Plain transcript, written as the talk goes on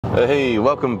Hey,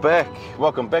 welcome back.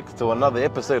 Welcome back to another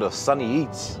episode of Sonny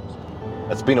Eats.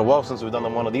 It's been a while since we've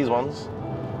done one of these ones,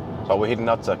 but we're heading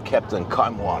out to Captain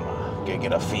KAIMOANA. Go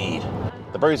get a feed.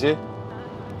 The bro's here.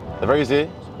 The bro's here.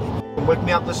 Woke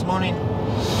me up this morning,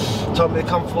 told me to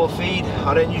come for a feed.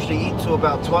 I don't usually eat till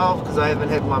about 12 because I haven't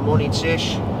had my morning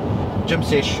sesh. Gym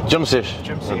sesh. Gym sesh.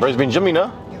 The bro's been gymming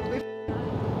now.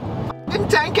 In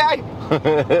tank, eh?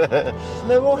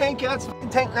 No more handouts,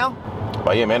 tank now.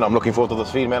 But yeah, man, I'm looking forward to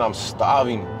this feed, man. I'm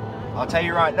starving. I'll tell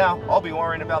you right now, I'll be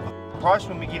worrying about the price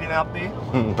when we get it out there.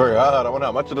 Very hard. I wonder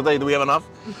how much of the day do we have enough?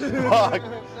 Fuck.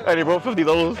 Hey, bro,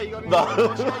 $50. Hey, No.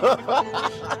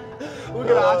 We're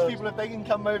gonna ask people if they can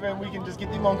come over and we can just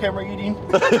get them on camera eating.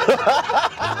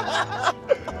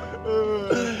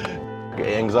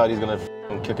 Anxiety's gonna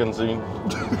kick in soon.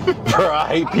 Bro, I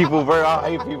hate people, bro. I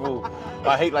hate people.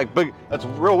 I hate like big. That's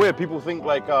real weird. People think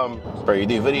like, bro, you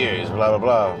do videos, blah, blah,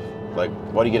 blah. Like,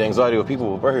 why do you get anxiety with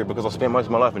people? Bro, because I spent most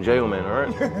of my life in jail, man,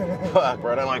 alright? Fuck,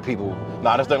 bro, I don't like people.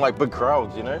 Nah, I just don't like big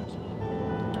crowds, you know?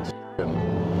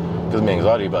 Gives me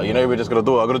anxiety, but you know, we're just gonna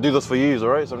do it. I'm gonna do this for you,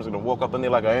 alright? So I'm just gonna walk up in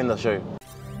there like I own the show.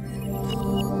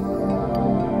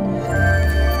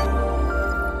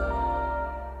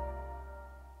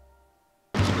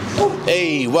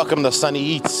 Hey, welcome to Sonny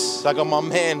Eats. I got my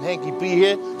man Hanky B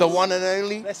here, the one and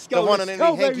only. Let's go, the one and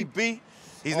only Hanky baby. B.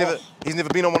 He's never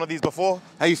been on one of these before.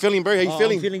 How you feeling, bro? How you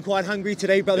feeling? I'm feeling quite hungry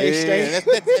today, brother. Yeah,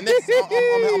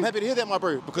 I'm happy to hear that, my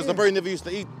bro, because the bro never used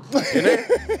to eat. You know,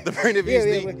 the bro never used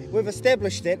to eat. We've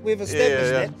established that.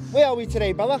 That. Where are we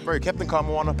today, brother? Bro, Captain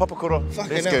KAIMOANA, Papakura.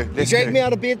 Let's go. He dragged me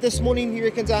out of bed this morning. He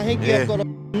reckons, Hanky, I've got a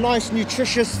nice,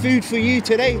 nutritious food for you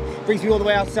today. Brings me all the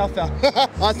way out south.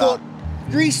 I thought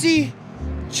greasy,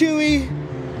 chewy,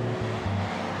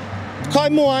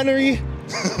 KAIMOANA-y.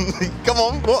 Come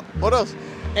on, what else?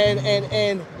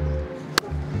 And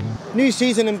New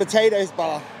Zealand potatoes,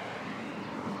 brother.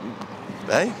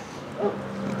 Hey?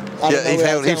 I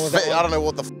don't know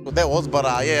what the f that was, but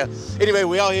yeah. Anyway,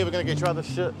 we are here, we're gonna go try this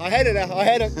shit. I had it now.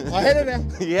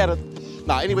 You had it.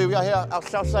 Nah, anyway, we are here out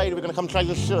south side, we're gonna come try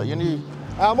this shit, you knew.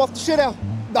 I'm off the shit out.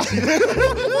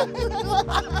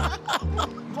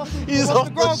 He's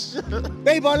off the shit.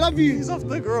 Babe, I love you. He's off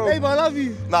the grill. Babe, I love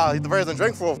you. Nah, the bird hasn't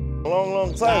drank for a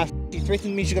long time. She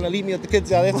threatened me she's gonna leave me with the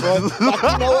kids out, that's why. Like,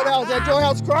 you know what? I was at your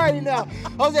house crying now.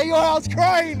 I was at your house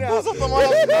crying now. What's up to my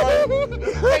house crying?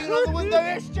 Hanging on the window,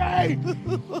 SJ!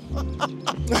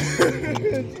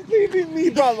 Leaving me,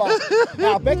 brother.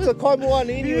 Now, back to KAIMOANA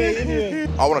anyway.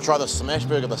 I want to try the smash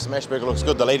burger. The smash burger looks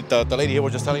good. The lady here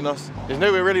was just telling us. There's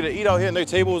nowhere really to eat out here, no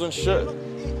tables and shit.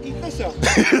 Eat this out.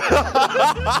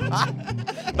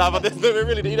 Nah, but there's nowhere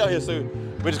really to eat out here, so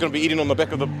we're just gonna be eating on the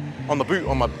back of the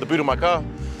boot of my car.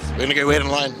 We're gonna go ahead in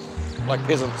line like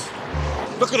peasants.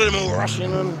 Look at them all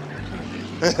rushing in.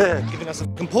 Giving us a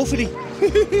compulsity.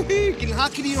 Getting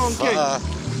hakiri on, okay.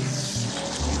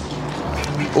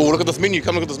 Oh, look at this menu.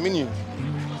 Come look at this menu.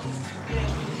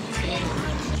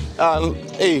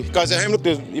 Hey, guys at home, look,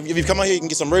 if you've come out here, you can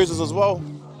get some roses as well.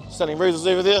 Selling roses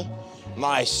over there.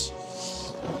 Nice.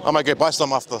 I might go buy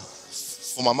some after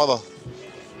for my mother.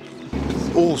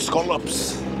 Oh,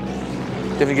 scallops.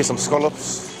 Definitely get some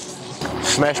scallops.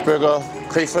 Smash burger,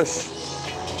 crayfish.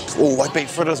 Oh, whitebait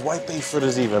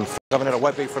fritters even. I haven't had a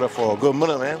whitebait fritter for a good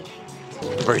minute, man.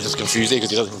 Bro, he's just confused because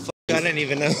he doesn't. I don't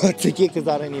even know what to get because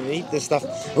I don't even eat this stuff.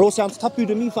 It all sounds tapu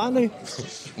to me, whānau.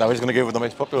 Now we're just gonna go with the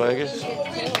most popular, I guess.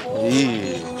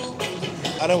 Yeah.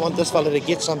 I don't want this fella to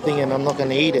get something and I'm not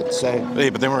gonna eat it, so. Hey,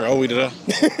 but don't worry, I'll eat it.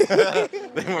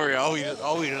 Don't worry, I'll eat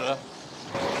it.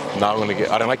 Nah, I'm gonna get.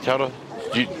 I don't like chowder.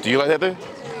 Do you like that, though?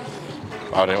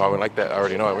 I wouldn't like that. I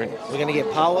already know I wouldn't. We're gonna get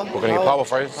Paua. We're gonna get Paua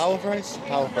fries. Paua fries.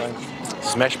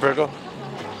 Smash burger.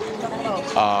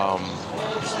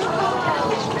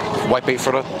 Whitebait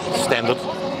fritter, standard.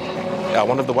 I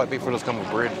wonder if the whitebait fritters come with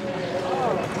bread.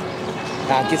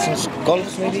 Get some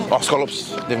scallops maybe. Oh,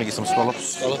 scallops. Definitely get some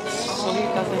scallops.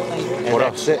 And what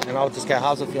else? It. And I'll just go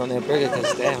house with you on that burger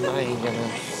because damn, I ain't gonna.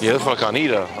 Yeah, this one I can't eat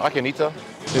her. I can eat her.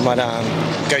 We might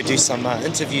go do some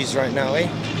interviews right now, eh?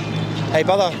 Hey,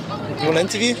 brother. You want an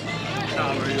interview?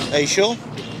 Are you sure?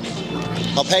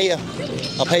 I'll pay you.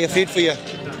 I'll pay your food for you.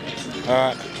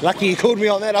 Alright. Lucky you called me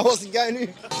on that, I wasn't going to.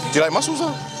 Do you like mussels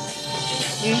though?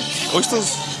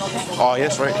 Oysters? Oh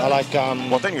yes, right. I like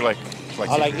what don't you like?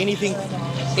 I like anything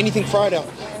fried out.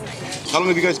 How long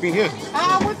have you guys been here?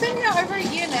 We've been here over a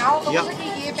year now. It was like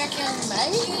a year back in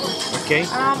May. Okay.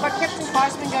 But Captain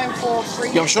Kai's been going for 3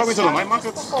 years. Yeah, I'm sure we to the night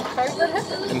market. Before COVID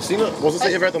hit. And seen it? Was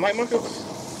it ever at the night market?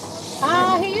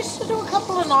 He used to do a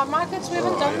couple of night markets. We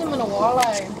haven't done them in a while,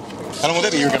 eh? How long will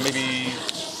that be? You reckon maybe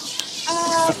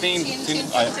 15. 10.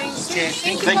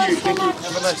 Thank you.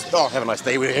 Have a nice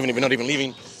day. We're not even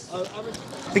leaving.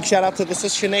 Big shout out to this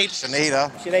is Sinead. Sinead.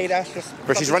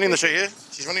 Bro, she's running the ship here.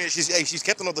 She's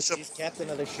captain of the ship. She's captain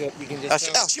of the ship. You can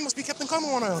just. She must be Captain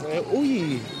KAIMOANA.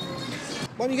 Ooh.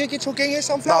 Why don't you go get your gang here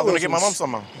some flowers? No, I'm gonna get my mum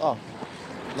some. Oh,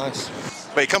 nice.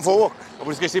 Wait, come for a walk. We're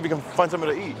just gonna see if we can find something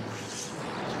to eat.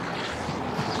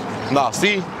 Nah,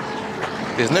 see?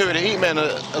 There's nowhere to eat, man.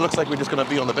 It looks like we're just gonna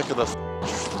be on the back of the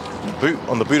boot,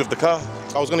 on the boot of the car.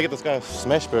 I was gonna get this guy a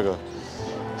smash burger,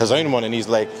 his own one, and he's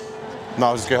like, no,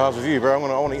 I'll just go halves with you, bro. I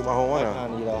want to eat my whole one. I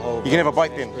can't eat a whole. You can have a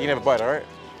bite then. You can have a bite, alright?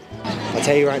 I'll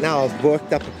tell you right now, I've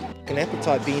worked up an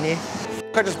appetite being here.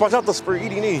 I just bite out this for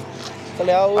eating e. I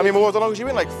mean, what was the longest you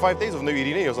went? Like 5 days of no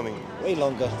eating e or something? Way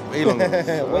longer. Way longer.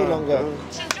 Way longer.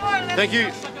 Thank you.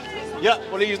 Yeah,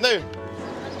 what do you use now?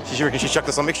 She reckon she chucked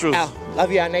us some extras. Ow.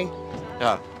 Love you, Annie.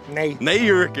 Yeah. Nay. Nay,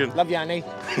 you reckon? Love you, Annie.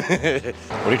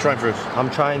 What are you trying first? I'm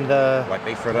trying the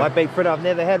Whitebait fritter. Whitebait fritter. I've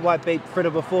never had whitebait fritter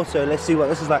before, so let's see what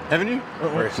this is like. Haven't you?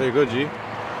 Very so good, G.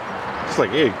 It's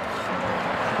like egg.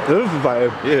 This is like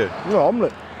egg. Yeah. No,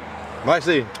 omelette. Might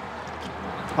see.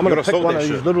 I'm gonna pick one of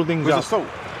these little things Where's out. the salt?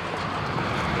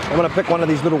 I'm gonna pick one of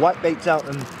these little whitebaits out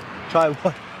and try.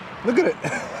 Look at it.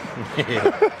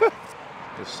 Yeah.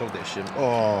 Just salt that shit.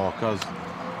 Oh, cuz.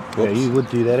 Yeah, you would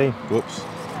do that, eh? Whoops.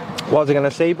 What was I gonna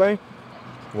say, bro?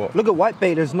 What? Look at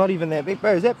whitebait. It's not even that big,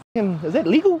 bro. Is that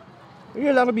legal? Are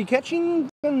you allowed to be catching?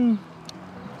 I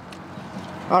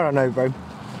don't know, bro.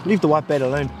 Leave the whitebait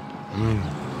alone.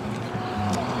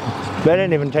 They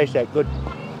don't even taste that good.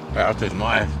 That tastes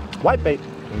nice. Whitebait.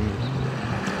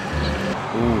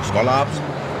 Ooh, scallops.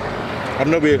 I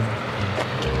don't know, we're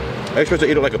supposed to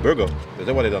eat it like a burger. Is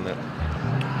that why they done that?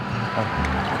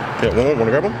 Yeah, want to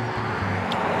grab one?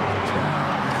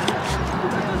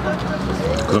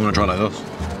 Because I'm going to try like this.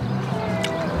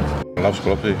 I love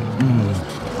scallops too.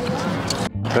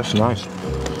 That's nice.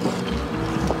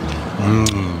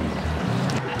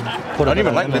 I don't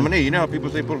even like lemon. You know how people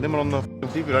say put lemon on the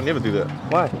seafood? I never do that.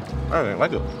 Why? I don't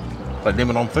like it. Like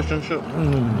lemon on fish and shit.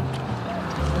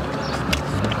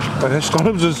 But the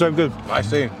scallops are so good. I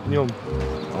see. Yum.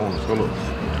 Oh, the scallops.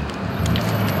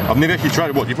 I've never actually tried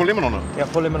it. What, do you put lemon on it? Yeah,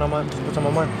 put lemon on mine. Put some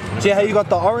on mine. See how you got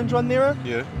the orange one there?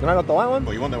 Yeah. And I got the white one?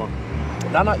 Oh, you want that one?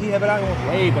 No, you have it out.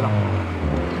 Way better.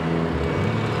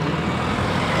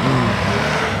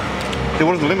 Hey,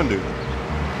 what does the lemon do?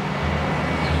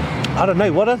 I don't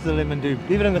know. What does the lemon do?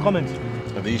 Leave it in the comments.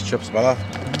 Are these chips, brother?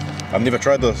 I've never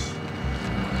tried this.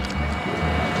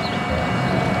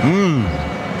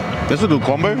 That's a good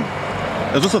combo.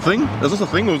 Is this a thing? Is this a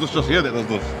thing or is this just here that does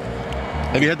this?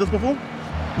 Have you had this before?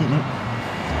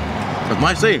 It's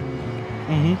nice, eh?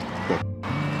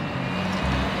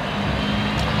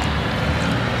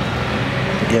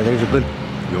 Yeah, those are good.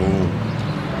 Yo.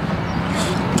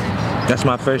 That's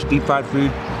my first deep fried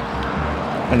food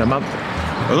in a month.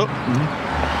 Is it?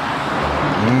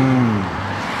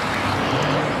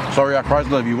 Sorry,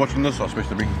 Chrysler, if you're watching this, I was supposed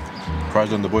to bring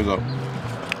Chrysler and the boys up.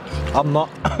 I'm not.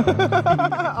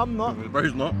 I'm not.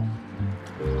 Bro's not.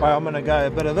 Right, I'm gonna go a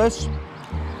bit of this.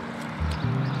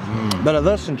 Bit of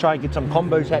this and try and get some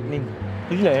combos happening.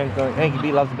 Cause you know Hanky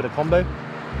B loves a bit of combo.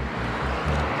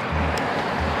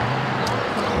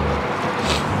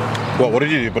 What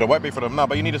did you do? Put a whitebait for them? Nah,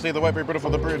 but you need to save the whitebait for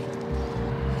the bread.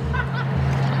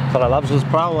 But I loves his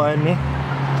Paua in there.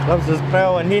 Loves his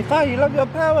Paua in there. Hey, you love your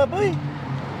Paua, boy.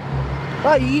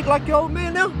 Hey, you eat like your old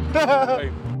man now?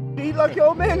 You eat like your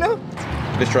old man now?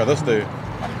 Let's try this dude.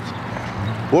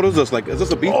 What is this? Like, is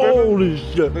this a beef burger? Holy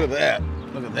shit. Look at that.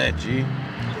 Look at that, G.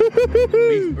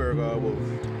 Beef burger with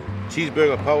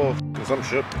cheeseburger, Paua, and some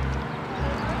shit.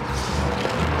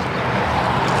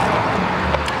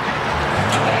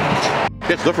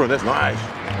 That's different, that's nice.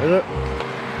 Is it?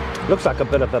 Looks like a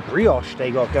bit of a brioche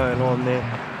they got going on there.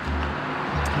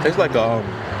 Tastes like it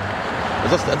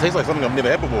tastes like something I've never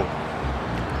had before.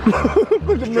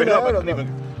 Straight up,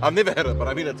 I've never had it, but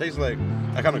I mean it tastes like,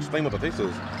 I can't explain what the taste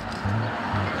is.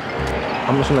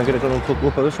 I'm just gonna get a good little quick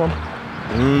look at this one.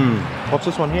 What's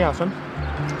this one here, son?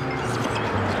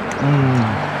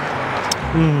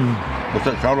 What's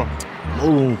that, chowder?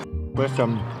 Ooh, first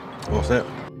What's that?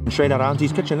 straight out of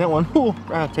Auntie's kitchen, that one. Ooh,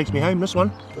 takes me home, this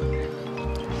one.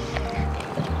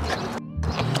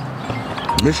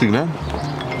 Missing now.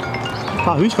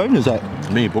 Oh, whose phone is that?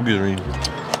 Me, Boogie's ring.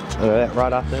 That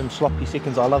right after them sloppy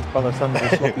seconds. I love brother sons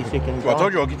with sloppy seconds. Well, I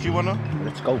told you I'll get you one now.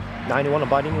 Let's go. Now you want to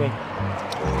bite anyway.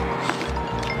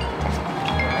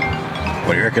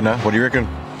 What do you reckon now? What do you reckon?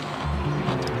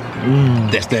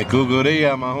 That's that good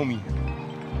there, my homie.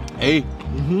 Hey?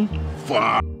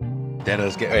 Fuck. That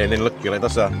is good. And then look, you're like,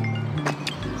 that's get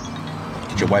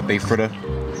your whitebait fritter.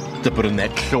 Dip it in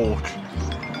that sauce.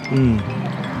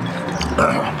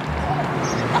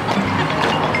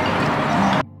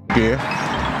 Yeah.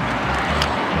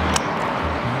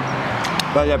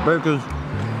 But that burger's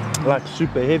like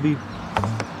super heavy.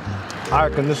 I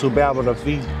reckon this will be able to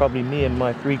feed probably me and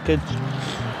my 3 kids.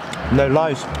 No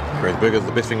lies. Great burger's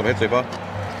the best thing I've had so far.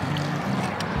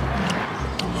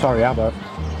 Sorry, Albert.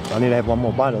 I need to have one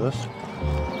more bite of this.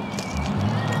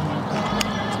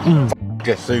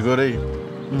 That's so good, eh?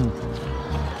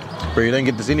 But you don't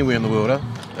get this anywhere in the world, huh?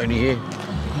 Only here.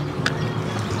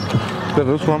 Bit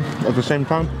of this one at the same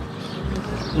time.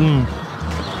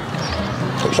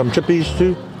 Some chippies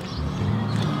too.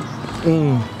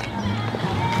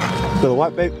 Bit of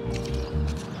whitebait.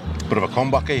 Bit of a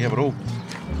comeback, eh? Have it all.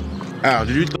 Ah,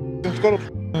 did you eat the scallops?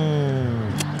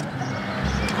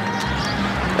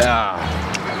 Ah,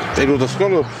 they do the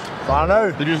scallops. I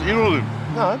know. Did you just eat all of them?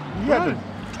 No, you haven't.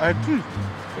 I had 2.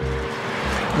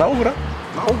 No, good.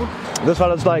 This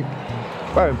one is like,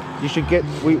 bro, you should get,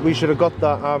 we should have got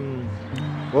the,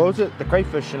 what was it? The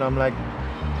crayfish, and I'm like,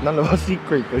 none of us eat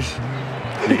crayfish.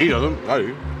 You eat of them? I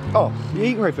do. Oh, you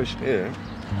eat crayfish? Yeah.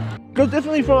 Because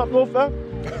definitely from up north, huh?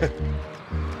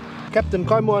 Captain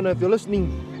KAIMOANA, if you're listening,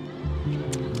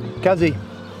 Kazi,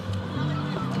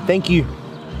 thank you.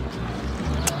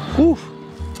 Whew.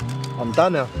 I'm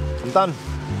done now. I'm done.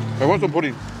 Hey, what's the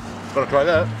pudding? Gotta try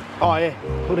that. Oh yeah,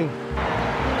 pudding.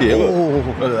 Yeah, look. Oh.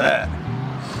 Look at that.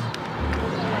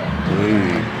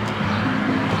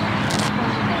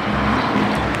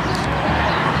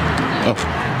 Oh,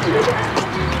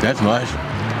 that's nice.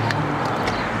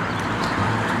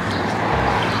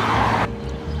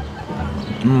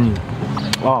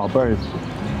 Oh, bro.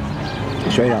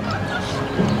 Straight up.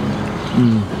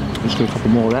 Let's do a couple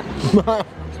more of that.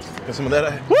 Get some of that,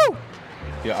 eh? Woo!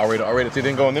 Yeah, I'll rate it 2,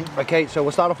 then go on them. Okay, so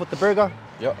we'll start off with the burger.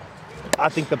 Yep. I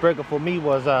think the burger for me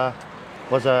was a.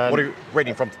 What are you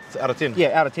rating from out of 10?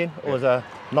 Yeah, out of 10. It was a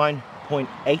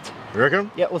 9.8. You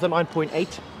reckon? Yeah, it was a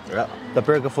 9.8. Yeah. The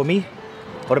burger for me.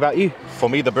 What about you? For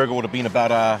me, the burger would have been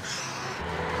about I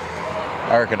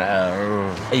reckon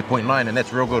 8.9, and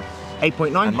that's real good.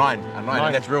 8.9? A 9,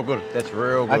 and that's real good. That's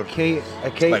real good. Okay.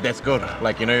 Like that's good.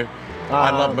 Like, you know,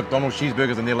 I love McDonald's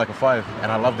cheeseburgers and they're like a 5,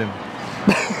 and I love them.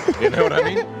 You know what I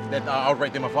mean? I'll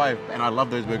rate them a 5, and I love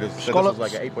those burgers. So Scallops,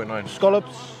 this is like an 8.9.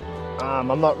 Scallops.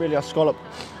 I'm not really a scallop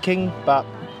king, but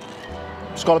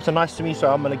scallops are nice to me,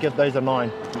 so I'm gonna give those a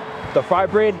 9. The fry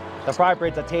bread's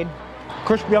a 10.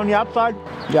 Crispy on the outside,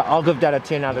 yeah, I'll give that a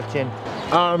 10 out of 10.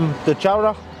 The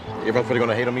chowder. Everyone's probably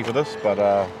gonna hate on me for this, but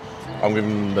I'm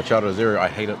giving the chowder a 0. I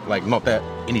hate it. Like, not that,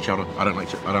 any chowder. I don't like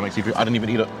seafood. I didn't even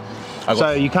eat it.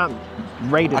 So you can't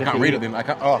rate it. I can't rate it then. I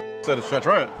can't. Oh, so should I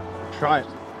try it? Try it.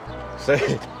 So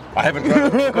I haven't tried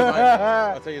it. Because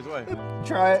I'll tell you why.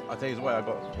 Try it. I'll tell you why.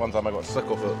 One time I got sick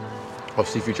of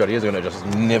seafood chowder years ago, and I just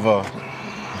never.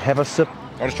 Have a sip.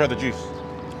 I'll just try the juice.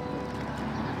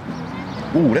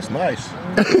 Ooh, that's nice.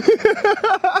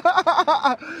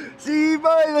 See,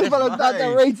 bro, this fella's about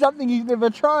to rate something he's never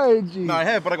tried, G. No, I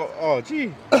have, but I got, oh,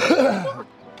 gee.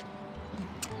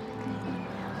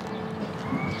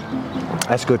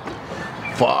 That's good.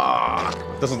 Fuck.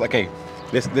 This is, okay,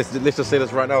 let's just say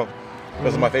this right now.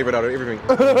 This is my favorite out of everything.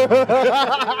 This is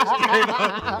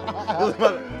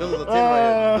a 10 right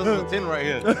here. This is a 10 right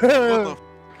here. What the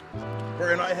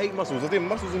bro, and I hate mussels. There's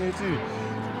mussels in here too.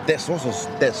 That sauce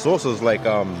is like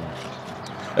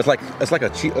it's like a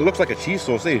cheese. It looks like a cheese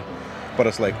sauce, eh? But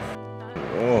it's like,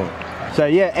 oh. So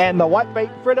yeah, and the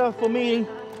whitebait fritter for me,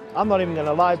 I'm not even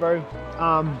gonna lie, bro.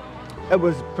 It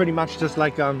was pretty much just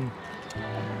like an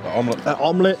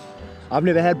omelette. I've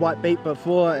never had whitebait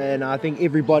before, and I think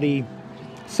everybody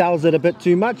sells it a bit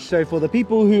too much. So for the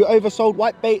people who oversold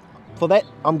whitebait, for that,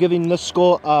 I'm giving this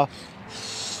score a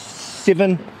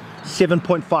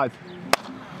 7.5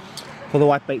 for the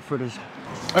whitebait fritters.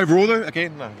 Overall though, okay,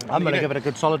 no. I'm gonna give it a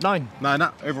good solid 9.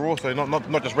 No, overall, so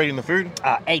not just rating the food.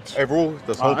 8. Overall,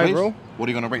 this whole place. Overall? What are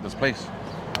you gonna rate this place?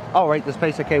 I'll rate this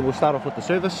place, okay, we'll start off with the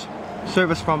service.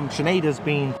 Service from Sinead has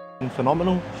been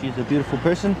phenomenal. She's a beautiful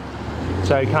person,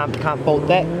 so can't fault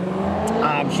that.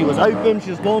 She was open, she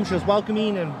was warm, she was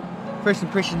welcoming, and first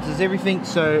impressions is everything.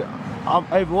 So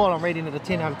overall, I'm rating it a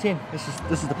 10 out of 10. This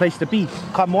is the place to be.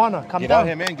 KAIMOANA, come Get down. out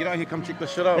here, man. Get out here. Come check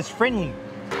this shit out. It's friendly.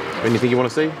 Anything you want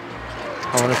to say?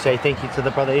 I want to say thank you to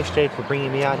the brother SJ for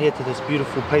bringing me out here to this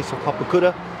beautiful place of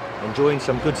Papakura, enjoying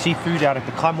some good seafood out at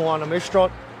the KAIMOANA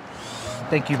restaurant.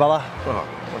 Thank you, brother. Oh,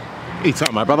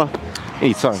 anytime, my brother.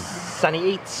 Anytime.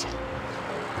 Sonny Eats.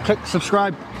 Click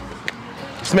subscribe.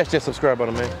 Smash that subscribe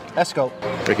button, man. Let's go.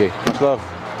 Okay, much love.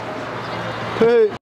 Peace.